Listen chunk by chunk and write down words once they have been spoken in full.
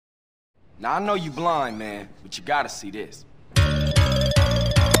Now, I know you blind, man, but you gotta see this. Yes!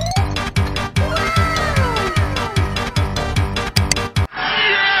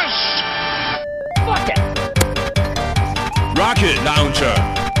 Fuck it! Rocket launcher.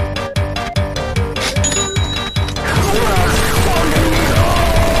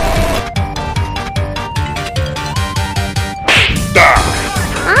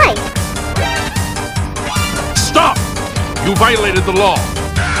 Hi. Stop! You violated the law.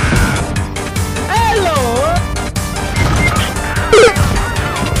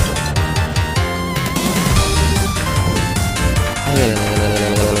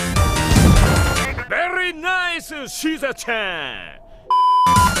 Very nice, Shiza-chan.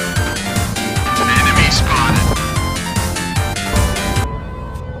 Enemy spotted.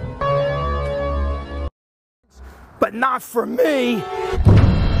 But not for me.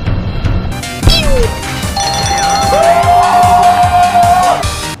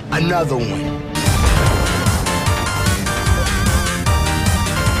 Another one.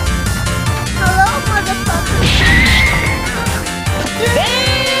 Hello, motherfucker.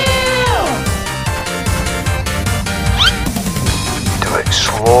 Do it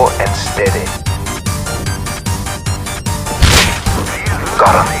slow and steady.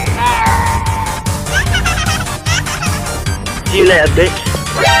 Got him. See you later, bitch.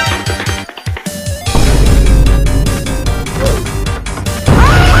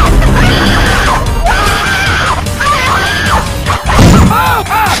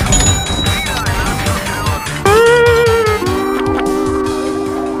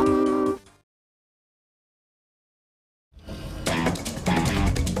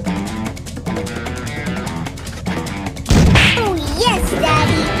 Oh, yes,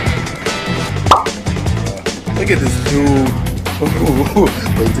 Daddy. Look at this dude.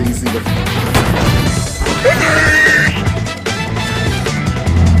 Wait till you see the.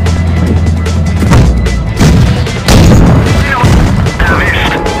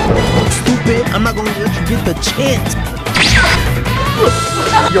 Stupid, I'm not gonna let you get the chance.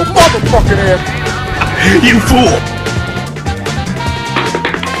 Yo, motherfucking ass. You fool!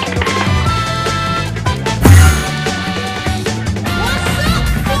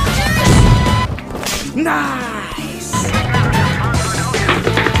 Nice.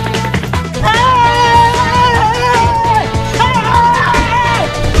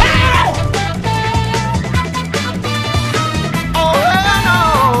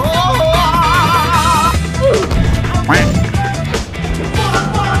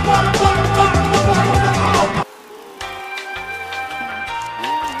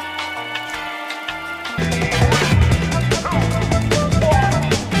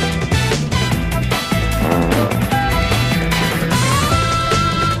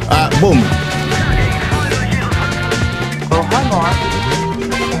 Boom. Oh, hi, Mark.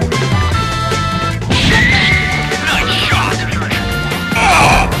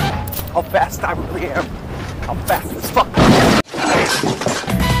 How fast I really am. I'm fast as fuck.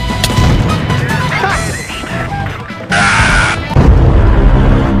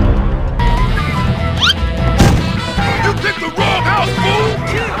 You picked the wrong house, fool!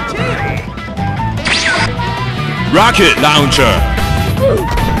 Rocket launcher.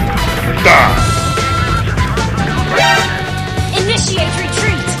 Initiate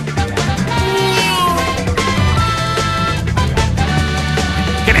retreat.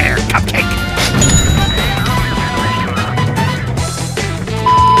 Get here, cupcake.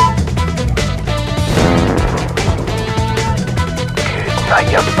 Good night,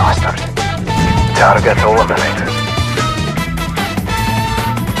 you bastard. Target eliminated.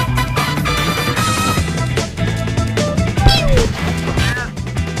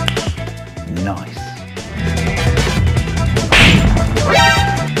 Nice.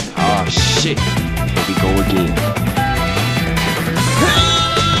 Oh, shit. Here we go again.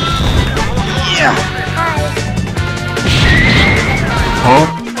 Huh?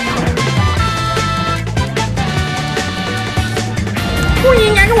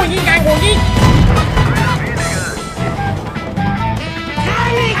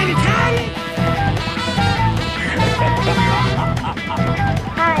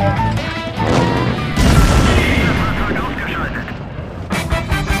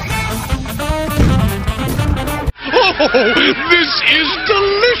 Oh, this is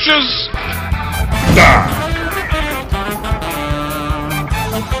delicious!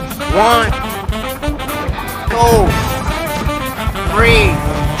 One, two, three.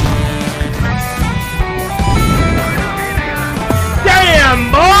 Damn,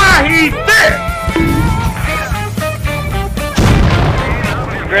 boy, he's thick!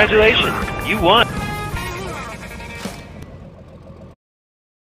 Congratulations, you won.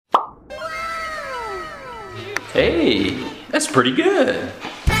 Hey, that's pretty good.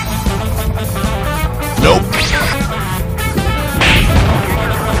 Nope.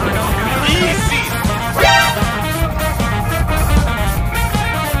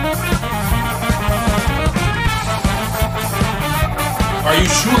 Are you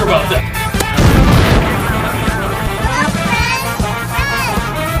sure about that?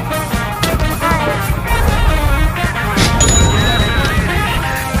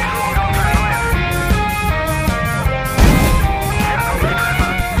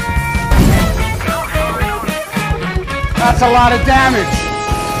 That's a lot of damage.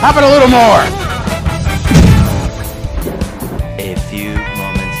 How about a little more?